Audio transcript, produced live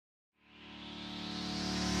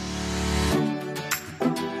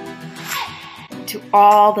to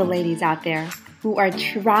all the ladies out there who are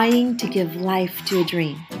trying to give life to a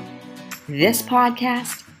dream. This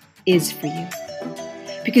podcast is for you.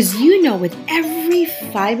 Because you know with every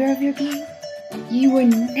fiber of your being, you were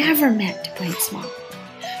never meant to play it small.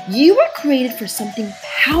 You were created for something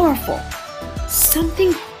powerful,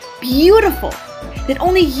 something beautiful that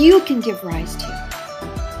only you can give rise to.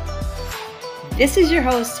 This is your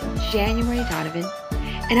host, January Donovan,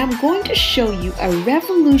 and I'm going to show you a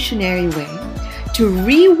revolutionary way to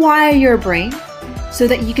rewire your brain so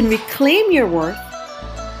that you can reclaim your worth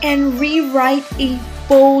and rewrite a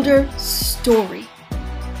bolder story.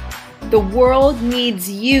 The world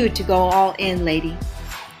needs you to go all in, lady.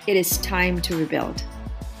 It is time to rebuild.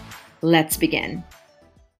 Let's begin.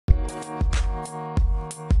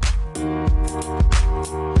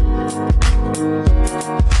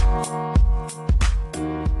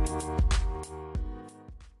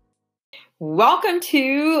 Welcome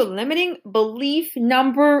to limiting belief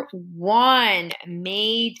number 1,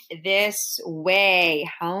 made this way.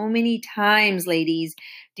 How many times, ladies,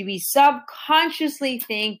 do we subconsciously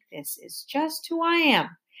think this is just who I am?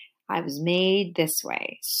 I was made this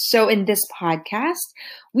way. So in this podcast,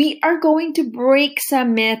 we are going to break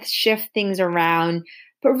some myths, shift things around,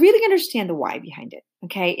 but really understand the why behind it.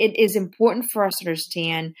 Okay. It is important for us to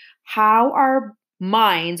understand how our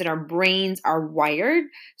minds and our brains are wired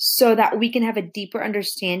so that we can have a deeper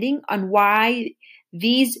understanding on why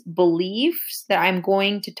these beliefs that I'm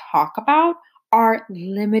going to talk about are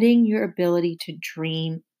limiting your ability to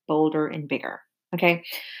dream bolder and bigger. Okay.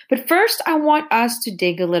 But first, I want us to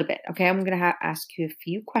dig a little bit. Okay. I'm going to ask you a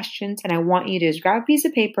few questions and I want you to just grab a piece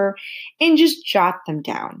of paper and just jot them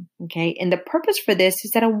down. Okay. And the purpose for this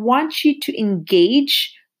is that I want you to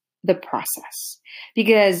engage the process,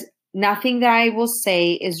 because nothing that I will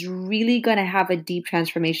say is really going to have a deep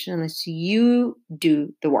transformation unless you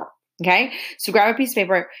do the work. Okay. So grab a piece of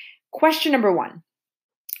paper. Question number 1.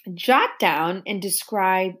 Jot down and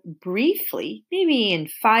describe briefly, maybe in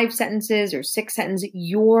 5 sentences or 6 sentences,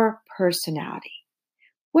 your personality.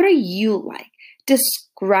 What are you like?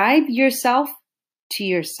 Describe yourself to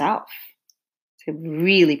yourself. It's a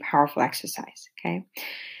really powerful exercise, okay?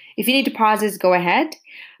 If you need to pause this, go ahead,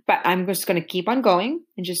 but I'm just going to keep on going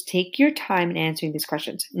and just take your time in answering these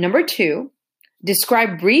questions. Number 2,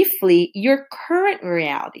 describe briefly your current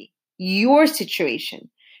reality, your situation.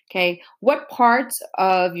 Okay, what parts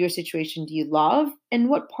of your situation do you love and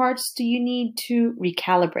what parts do you need to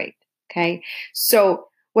recalibrate? Okay, so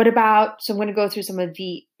I'm going to go through some of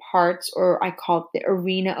the parts, or I call it the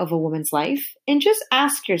arena of a woman's life, and just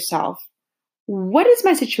ask yourself, what is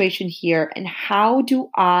my situation here and how do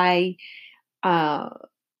I, how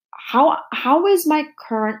is my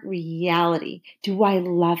current reality? Do I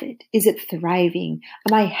love it? Is it thriving?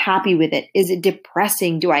 Am I happy with it? Is it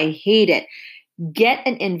depressing? Do I hate it? Get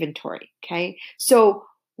an inventory, okay? So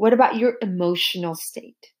what about your emotional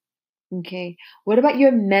state? Okay. What about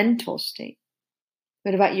your mental state?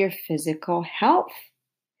 What about your physical health?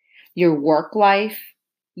 Your work life?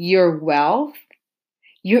 Your wealth?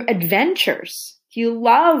 Your adventures? Do you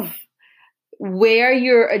love where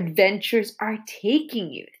your adventures are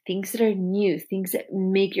taking you? Things that are new, things that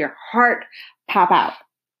make your heart pop out.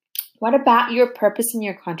 What about your purpose and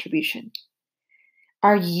your contribution?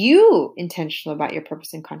 Are you intentional about your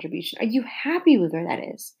purpose and contribution? Are you happy with where that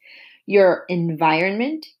is? Your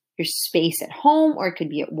environment, your space at home, or it could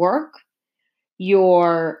be at work,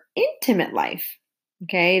 your intimate life,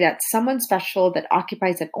 okay? That's someone special that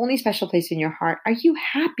occupies that only special place in your heart. Are you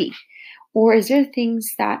happy? Or is there things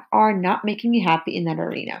that are not making you happy in that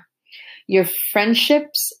arena? Your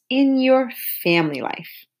friendships in your family life,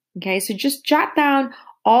 okay? So just jot down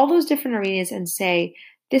all those different arenas and say,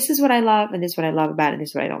 this is what I love, and this is what I love about it, and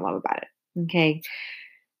this is what I don't love about it. Okay.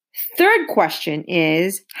 Third question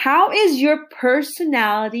is, how is your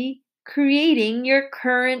personality creating your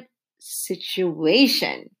current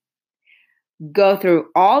situation? Go through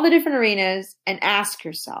all the different arenas and ask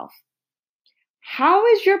yourself, how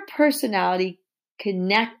is your personality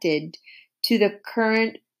connected to the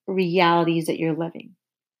current realities that you're living?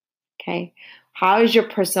 Okay. How is your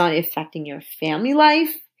personality affecting your family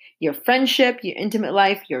life, your friendship, your intimate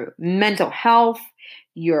life, your mental health,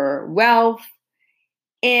 your wealth,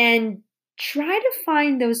 and try to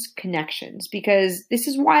find those connections, because this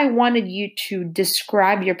is why I wanted you to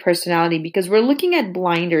describe your personality, because we're looking at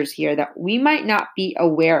blinders here that we might not be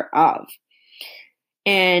aware of.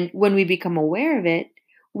 And when we become aware of it,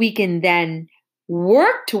 we can then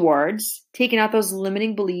work towards taking out those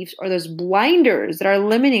limiting beliefs or those blinders that are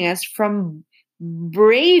limiting us from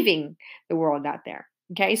braving the world out there.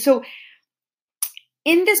 Okay, so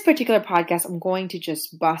In this particular podcast, I'm going to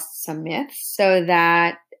just bust some myths so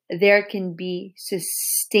that there can be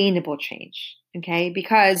sustainable change. Okay.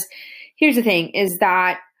 Because here's the thing is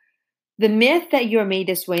that the myth that you're made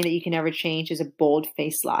this way and that you can never change is a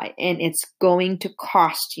bold-faced lie, and it's going to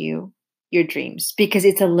cost you your dreams because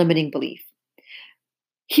it's a limiting belief.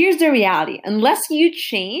 Here's the reality. Unless you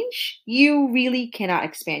change, you really cannot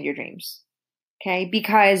expand your dreams. Okay?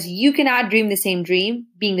 Because you cannot dream the same dream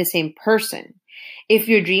being the same person. If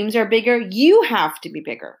your dreams are bigger, you have to be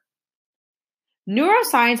bigger.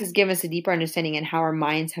 Neuroscience has given us a deeper understanding in how our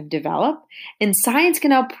minds have developed, and science can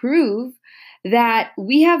now prove that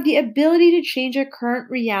we have the ability to change our current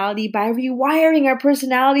reality by rewiring our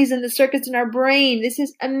personalities and the circuits in our brain. This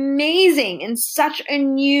is amazing and such a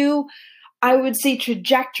new, I would say,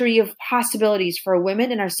 trajectory of possibilities for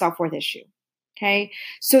women in our self-worth issue. Okay.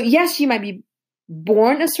 So yes, you might be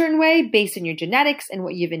born a certain way based on your genetics and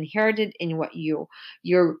what you've inherited and what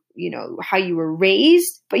how you were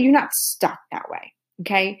raised, but you're not stuck that way.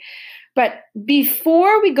 Okay. But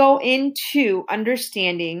before we go into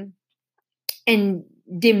understanding and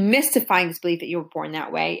demystifying this belief that you were born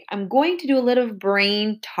that way, I'm going to do a little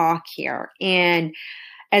brain talk here. And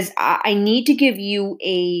as I need to give you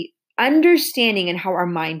a understanding on how our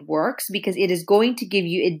mind works, because it is going to give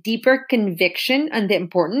you a deeper conviction on the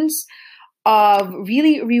importance of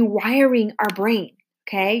really rewiring our brain.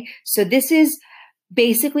 Okay. So this is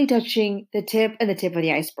basically touching the tip of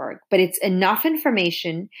the iceberg, but it's enough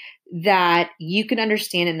information that you can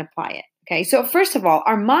understand and apply it. Okay. So first of all,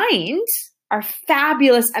 our minds, our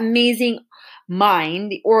fabulous, amazing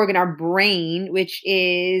mind, the organ, our brain, which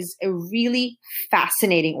is a really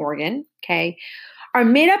fascinating organ, okay, are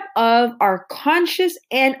made up of our conscious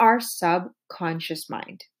and our subconscious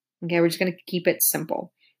mind. Okay, we're just going to keep it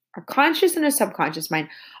simple. Our conscious and our subconscious mind.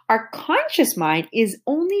 Our conscious mind is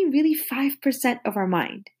only really 5% of our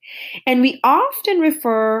mind. And we often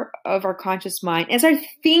refer of our conscious mind as our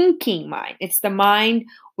thinking mind. It's the mind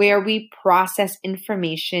where we process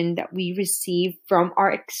information that we receive from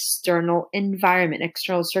our external environment,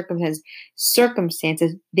 external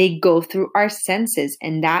circumstances. They go through our senses,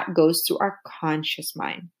 and that goes through our conscious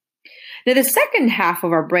mind. Now, the second half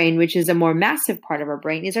of our brain, which is a more massive part of our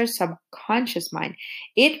brain, is our subconscious mind.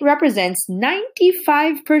 It represents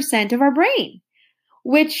 95% of our brain,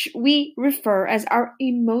 which we refer as our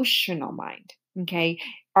emotional mind. Okay.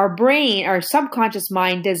 Our brain, our subconscious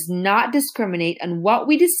mind does not discriminate on what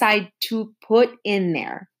we decide to put in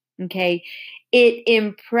there. Okay. It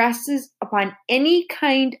impresses upon any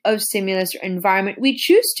kind of stimulus or environment we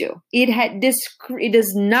choose to. It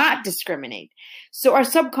does not discriminate. So our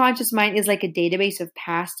subconscious mind is like a database of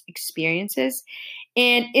past experiences,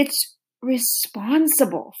 and it's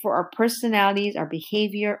responsible for our personalities, our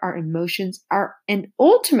behavior, our emotions, and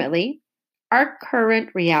ultimately our current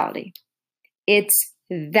reality. It's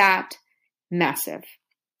that massive.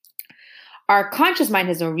 Our conscious mind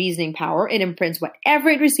has no reasoning power. It imprints whatever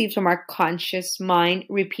it receives from our conscious mind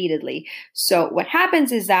repeatedly. So what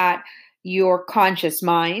happens is that your conscious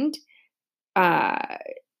mind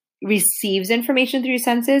receives information through your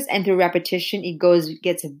senses, and through repetition, it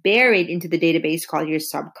gets buried into the database called your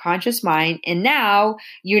subconscious mind. And now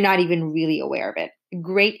you're not even really aware of it. A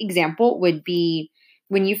great example would be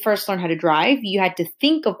when you first learned how to drive, you had to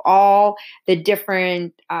think of all the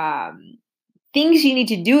different things you need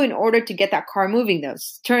to do in order to get that car moving. The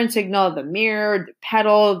turn signal, the mirror, the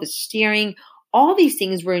pedal, the steering, all these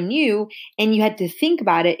things were new, and you had to think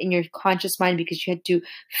about it in your conscious mind because you had to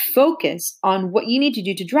focus on what you need to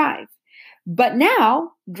do to drive. But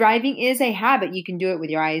now driving is a habit. You can do it with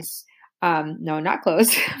your eyes, no, not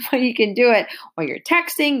closed, but you can do it while you're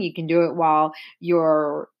texting. You can do it while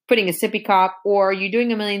you're putting a sippy cup, or you're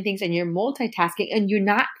doing a million things and you're multitasking and you're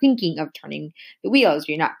not thinking of turning the wheels.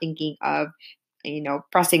 You're not thinking of,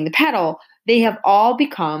 pressing the pedal. They have all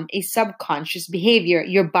become a subconscious behavior.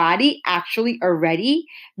 Your body actually already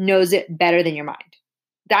knows it better than your mind.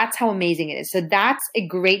 That's how amazing it is. So that's a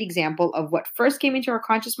great example of what first came into our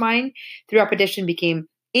conscious mind through repetition became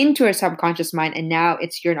into our subconscious mind. And now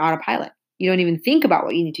you're an autopilot. You don't even think about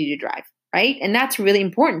what you need to do to drive, right? And that's really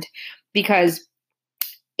important because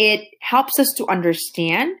it helps us to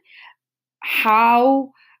understand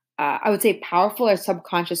how I would say powerful our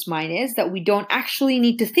subconscious mind is, that we don't actually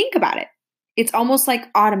need to think about it. It's almost like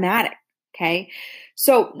automatic. Okay.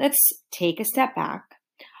 So let's take a step back.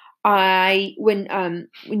 When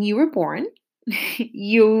you were born,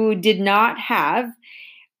 you did not have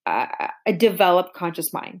a developed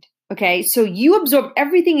conscious mind. Okay. So you absorbed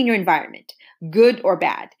everything in your environment, good or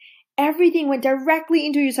bad. Everything went directly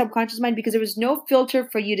into your subconscious mind because there was no filter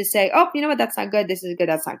for you to say, oh, you know what? That's not good. This is good.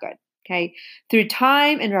 That's not good. Okay. Through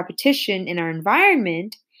time and repetition in our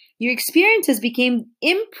environment, your experiences became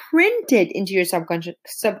imprinted into your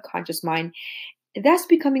subconscious mind, thus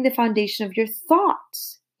becoming the foundation of your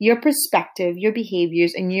thoughts, your perspective, your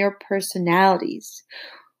behaviors, and your personalities.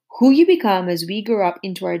 Who you become as we grow up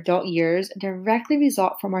into our adult years directly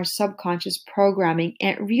result from our subconscious programming,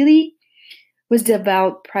 and it really was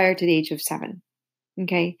developed prior to the age of 7.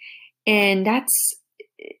 Okay. And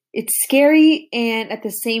it's scary, and at the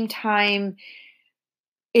same time,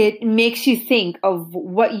 it makes you think of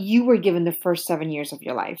what you were given the first 7 years of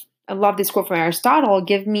your life. I love this quote from Aristotle: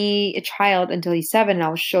 give me a child until he's 7 and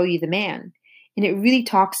I'll show you the man. And it really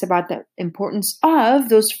talks about the importance of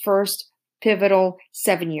those first pivotal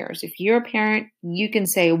 7 years. If you're a parent, you can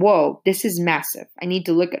say, whoa, this is massive. I need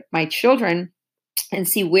to look at my children and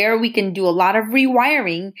see where we can do a lot of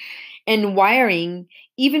rewiring and wiring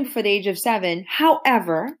even for the age of 7.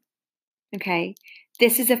 However, okay,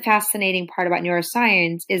 this is a fascinating part about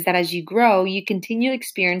neuroscience, is that as you grow, you continue to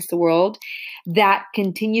experience the world that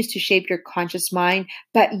continues to shape your conscious mind,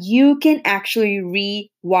 but you can actually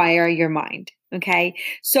rewire your mind. Okay.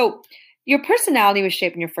 So your personality was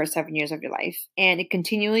shaped in your first 7 years of your life, and it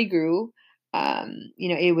continually grew.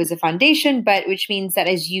 It was a foundation, but which means that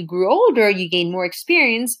as you grew older, you gained more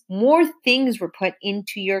experience, more things were put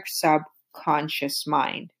into your subconscious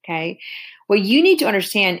mind. Okay. What you need to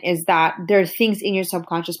understand is that there are things in your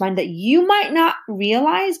subconscious mind that you might not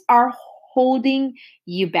realize are holding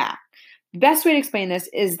you back. The best way to explain this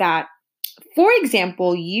is that, for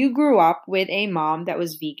example, you grew up with a mom that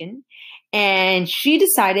was vegan, and she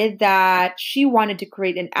decided that she wanted to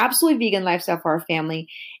create an absolutely vegan lifestyle for her family.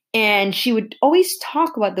 And she would always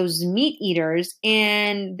talk about those meat eaters.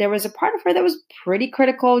 And there was a part of her that was pretty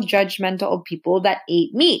critical, judgmental of people that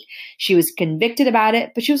ate meat. She was convicted about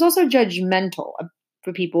it, but she was also judgmental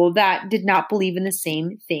for people that did not believe in the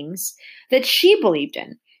same things that she believed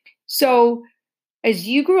in. So as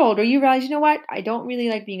you grew older, you realize, you know what? I don't really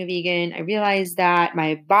like being a vegan. I realize that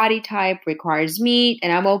my body type requires meat,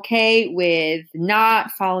 and I'm okay with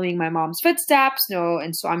not following my mom's footsteps.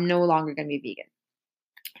 And so I'm no longer going to be vegan.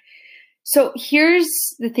 So here's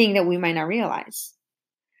the thing that we might not realize.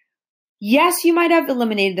 Yes, you might have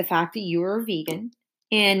eliminated the fact that you were a vegan,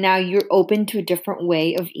 and now you're open to a different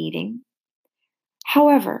way of eating.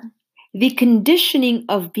 However, the conditioning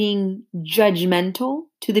of being judgmental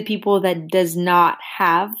to the people that does not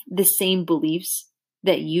have the same beliefs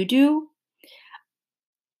that you do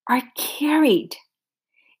are carried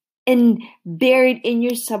and buried in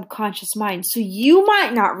your subconscious mind. So you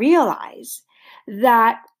might not realize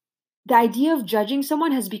that the idea of judging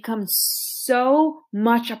someone has become so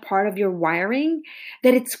much a part of your wiring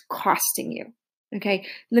that it's costing you. Okay,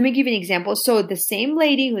 let me give you an example. So the same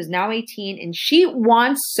lady who's now 18, and she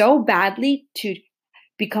wants so badly to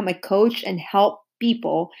become a coach and help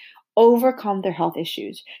people overcome their health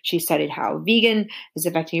issues. She studied how vegan is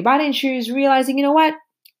affecting your body, and she was realizing, you know what?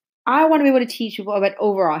 I want to be able to teach people about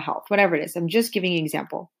overall health, whatever it is. I'm just giving you an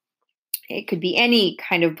example. It could be any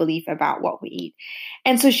kind of belief about what we eat.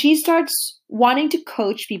 And so she starts wanting to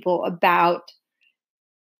coach people about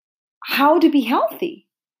how to be healthy.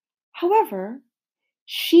 However,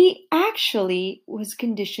 she actually was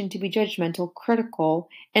conditioned to be judgmental, critical,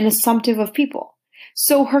 and assumptive of people.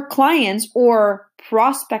 So her clients or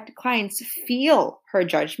prospective clients feel her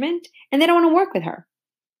judgment, and they don't want to work with her.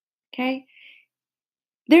 Okay?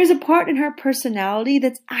 There's a part in her personality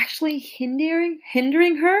that's actually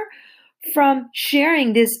hindering her from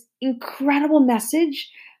sharing this incredible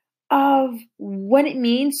message of what it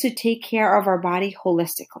means to take care of our body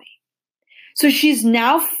holistically. So she's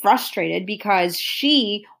now frustrated because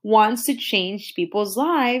she wants to change people's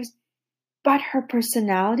lives, but her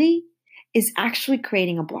personality is actually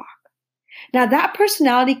creating a block. Now, that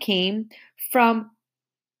personality came from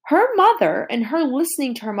her mother and her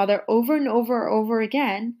listening to her mother over and over and over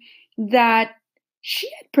again, that she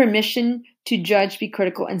had permission to judge, be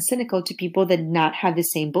critical, and cynical to people that did not have the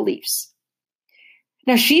same beliefs.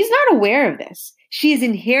 Now, she's not aware of this. She has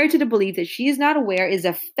inherited a belief that she is not aware is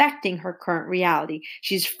affecting her current reality.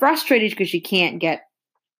 She's frustrated because she can't get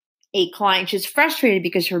a client. She's frustrated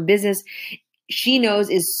because her business, she knows,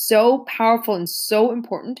 is so powerful and so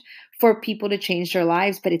important for people to change their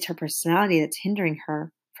lives, but it's her personality that's hindering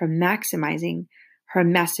her from maximizing her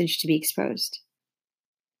message to be exposed.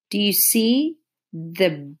 Do you see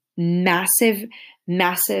the massive,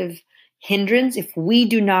 massive hindrance if we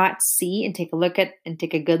do not see and take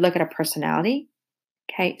a good look at a personality?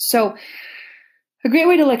 Okay, so a great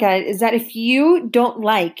way to look at it is that if you don't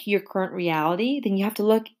like your current reality, then you have to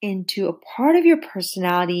look into a part of your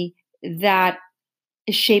personality that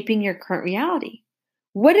is shaping your current reality.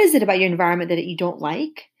 What is it about your environment that you don't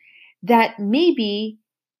like? That maybe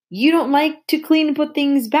you don't like to clean and put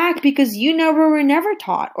things back because you were never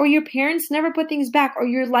taught, or your parents never put things back, or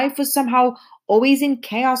your life was somehow always in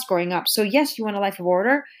chaos growing up. So yes, you want a life of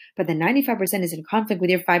order, but the 95% is in conflict with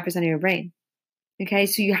your 5% of your brain. Okay,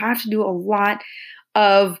 so you have to do a lot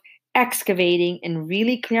of excavating and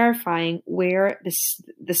really clarifying where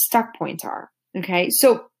the stuck points are. Okay,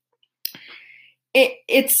 so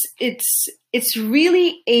it's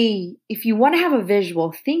really if you want to have a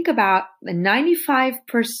visual, think about the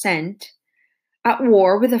 95% at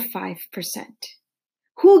war with a 5%.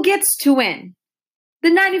 Who gets to win? The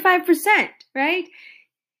 95%, right?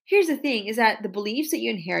 Here's the thing, is that the beliefs that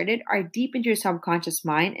you inherited are deep into your subconscious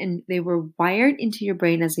mind, and they were wired into your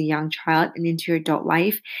brain as a young child and into your adult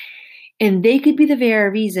life. And they could be the very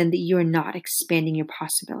reason that you're not expanding your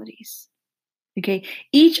possibilities. Okay.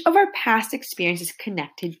 Each of our past experiences is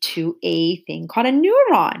connected to a thing called a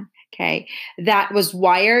neuron. Okay. That was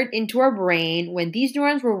wired into our brain. When these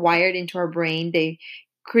neurons were wired into our brain, they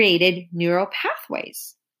created neural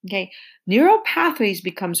pathways. Okay. Neural pathways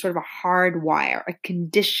become sort of a hardwire, a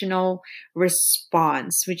conditional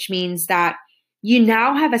response, which means that you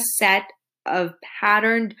now have a set of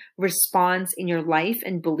patterned response in your life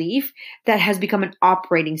and belief that has become an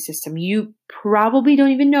operating system. You probably don't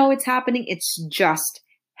even know it's happening. It's just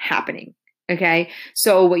happening. Okay.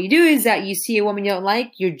 So what you do is that you see a woman you don't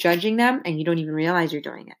like, you're judging them, and you don't even realize you're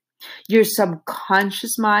doing it. Your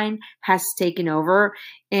subconscious mind has taken over,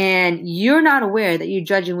 and you're not aware that you're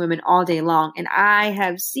judging women all day long. And I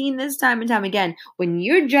have seen this time and time again. When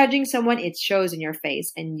you're judging someone, it shows in your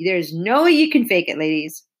face, and there's no way you can fake it,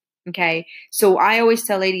 ladies. Okay. So I always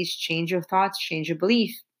tell ladies, change your thoughts, change your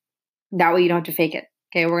belief. That way you don't have to fake it.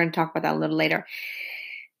 Okay. We're going to talk about that a little later.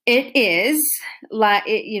 It is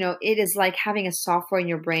like having a software in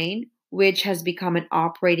your brain, which has become an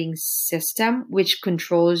operating system, which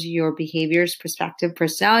controls your behaviors, perspective,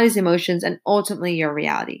 personalities, emotions, and ultimately your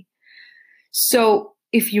reality. So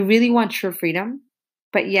if you really want true freedom,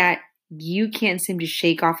 but yet you can't seem to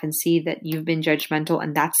shake off and see that you've been judgmental,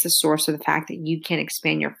 and that's the source of the fact that you can't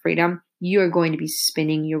expand your freedom, you are going to be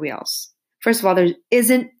spinning your wheels. First of all, there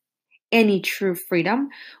isn't any true freedom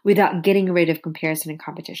without getting rid of comparison and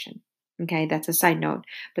competition. Okay, that's a side note,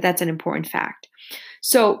 but that's an important fact.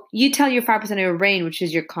 So you tell your 5% of your brain, which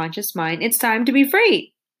is your conscious mind, it's time to be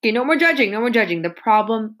free. Okay, no more judging, no more judging. The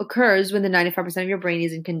problem occurs when the 95% of your brain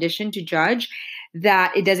is in condition to judge,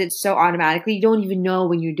 that it does it so automatically, you don't even know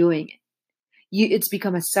when you're doing it. It's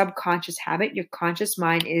become a subconscious habit. Your conscious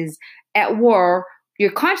mind is at war. Your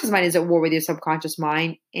conscious mind is at war with your subconscious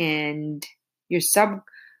mind, and your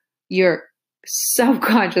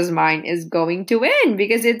subconscious mind is going to win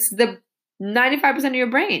because it's the 95% of your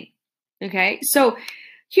brain. Okay. So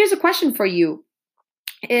here's a question for you,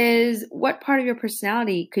 is what part of your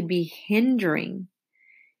personality could be hindering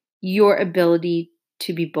your ability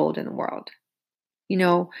to be bold in the world?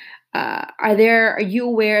 Are you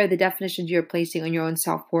aware of the definitions you're placing on your own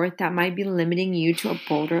self-worth that might be limiting you to a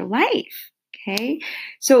bolder life? Okay.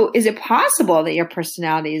 So is it possible that your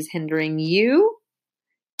personality is hindering you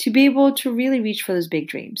to be able to really reach for those big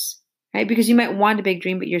dreams, right? Because you might want a big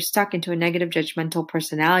dream, but you're stuck into a negative judgmental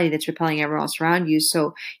personality that's repelling everyone else around you.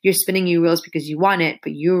 So you're spinning your wheels because you want it,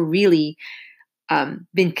 but you're really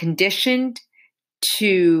been conditioned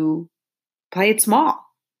to play it small.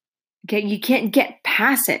 Okay, you can't get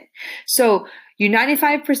past it. So your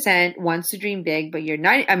 95% wants to dream big, but your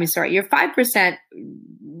 5%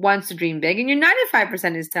 wants to dream big, and your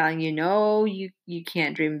 95% is telling you, no, you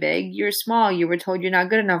can't dream big. You're small. You were told you're not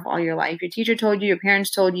good enough all your life. Your teacher told you, your parents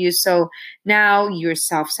told you, so now you're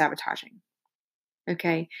self-sabotaging.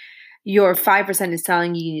 Okay. Your 5% is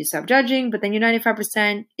telling you need to stop judging, but then your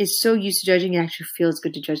 95% is so used to judging, it actually feels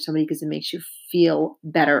good to judge somebody because it makes you feel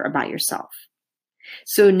better about yourself.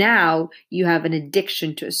 So now you have an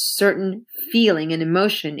addiction to a certain feeling and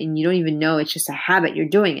emotion, and you don't even know it's just a habit. You're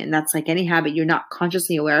doing it. And that's like any habit. You're not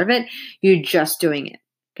consciously aware of it. You're just doing it.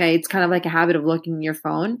 Okay. It's kind of like a habit of looking at your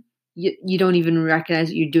phone. You don't even recognize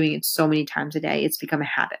that you're doing it so many times a day. It's become a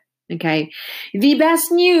habit. Okay. The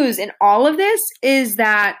best news in all of this is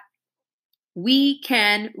that we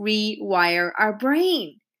can rewire our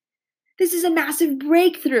brain. This is a massive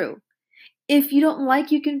breakthrough. If you don't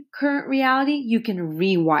like your current reality, you can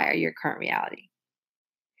rewire your current reality.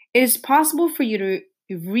 It is possible for you to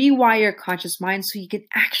rewire your conscious mind so you can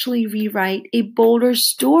actually rewrite a bolder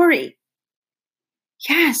story.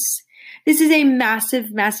 Yes, this is a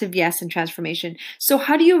massive, massive yes and transformation. So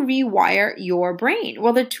how do you rewire your brain?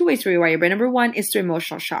 Well, there are two ways to rewire your brain. Number one is through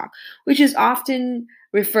emotional shock, which is often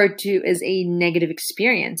referred to as a negative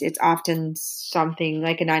experience. It's often something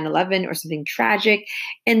like a 9/11 or something tragic,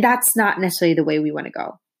 and that's not necessarily the way we want to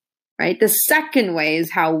go, right? The second way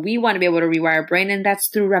is how we want to be able to rewire our brain, and that's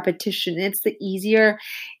through repetition. It's the easier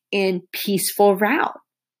and peaceful route.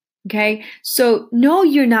 Okay, so no,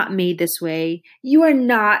 you're not made this way. You are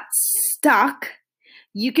not stuck.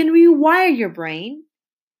 You can rewire your brain,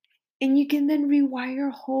 and you can then rewire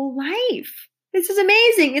your whole life. This is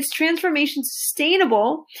amazing. It's transformation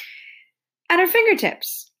sustainable at our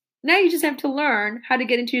fingertips. Now you just have to learn how to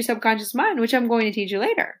get into your subconscious mind, which I'm going to teach you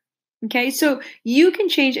later. Okay, so you can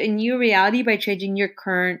change a new reality by changing your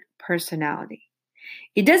current personality.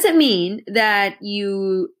 It doesn't mean that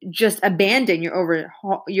you just abandon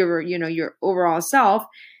your overall self.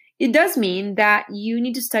 It does mean that you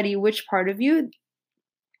need to study which part of your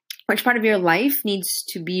life needs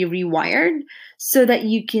to be rewired so that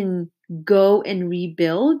you can go and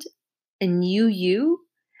rebuild a new you.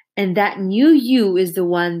 And that new you is the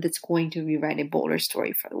one that's going to rewrite a bolder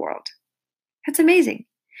story for the world. That's amazing.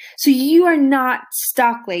 So you are not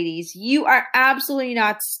stuck, ladies. You are absolutely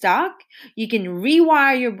not stuck. You can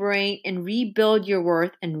rewire your brain and rebuild your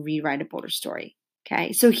worth and rewrite a bolder story.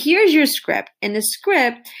 Okay, so here's your script. And the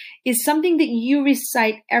script is something that you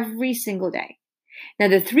recite every single day. Now,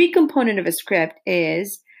 the three component of a script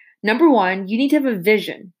is, number one, you need to have a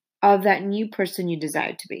vision of that new person you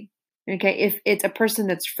desire to be. Okay, if it's a person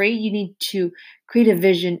that's free, you need to create a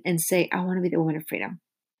vision and say, I want to be the woman of freedom.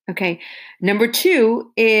 Okay, number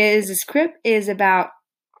two is the script is about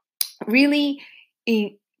really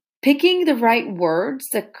picking the right words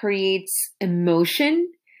that creates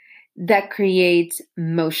emotion, that creates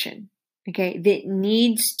motion. Okay, there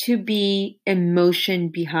needs to be emotion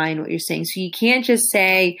behind what you're saying. So you can't just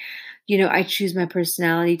say, I choose my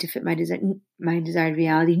personality to fit my desired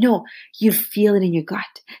reality. No, you feel it in your gut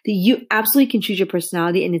that you absolutely can choose your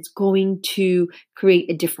personality and it's going to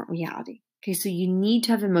create a different reality. Okay, so you need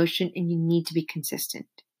to have emotion and you need to be consistent.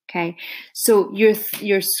 Okay, so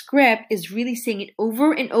your script is really saying it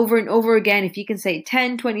over and over and over again. If you can say it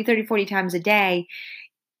 10, 20, 30, 40 times a day,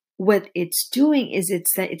 what it's doing is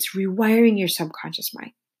it's rewiring your subconscious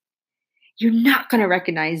mind. You're not going to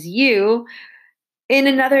recognize you in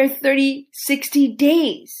another 30, 60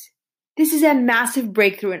 days. This is a massive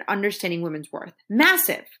breakthrough in understanding women's worth.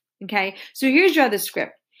 Massive. Okay, so here's your other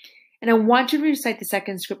script. And I want you to recite the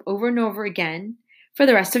second script over and over again for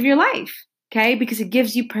the rest of your life, okay? Because it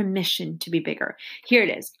gives you permission to be bigger. Here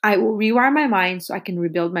it is. I will rewire my mind so I can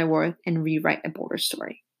rebuild my worth and rewrite a bolder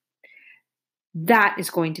story. That is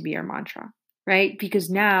going to be your mantra, right? Because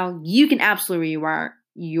now you can absolutely rewire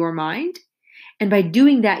your mind. And by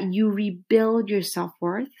doing that, you rebuild your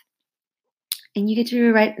self-worth and you get to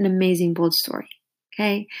rewrite an amazing, bold story,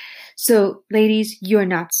 okay? So ladies, you're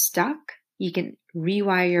not stuck. You can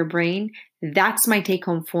rewire your brain. That's my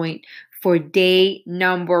take-home point for day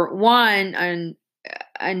number one on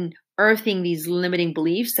unearthing these limiting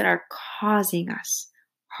beliefs that are causing us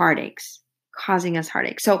heartaches.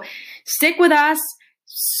 So stick with us.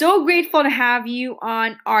 So grateful to have you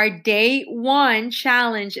on our day one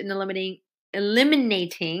challenge in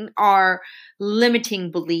eliminating our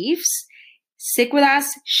limiting beliefs. Stick with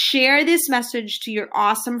us. Share this message to your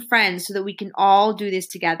awesome friends so that we can all do this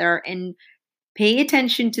together, and pay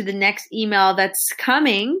attention to the next email that's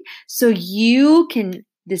coming so you can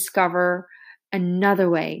discover another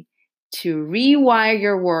way to rewire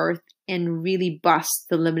your worth and really bust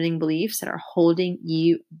the limiting beliefs that are holding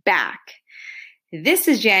you back. This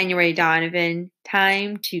is January Donovan.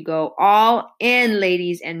 Time to go all in,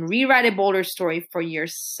 ladies, and rewrite a bolder story for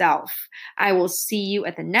yourself. I will see you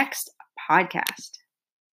at the next podcast.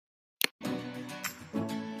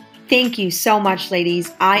 Thank you so much,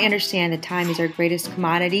 ladies. I understand that time is our greatest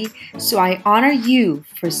commodity, so I honor you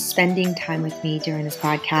for spending time with me during this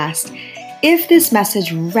podcast. If this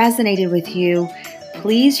message resonated with you,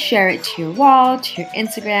 please share it to your wall, to your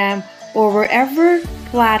Instagram, or wherever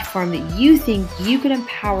platform that you think you could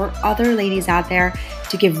empower other ladies out there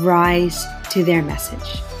to give rise to their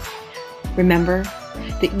message. Remember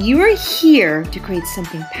that you are here to create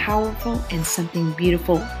something powerful and something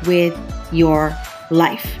beautiful with your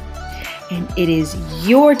life. And it is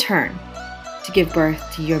your turn to give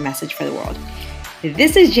birth to your message for the world.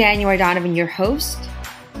 This is January Donovan, your host.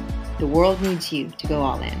 The world needs you to go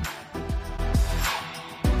all in.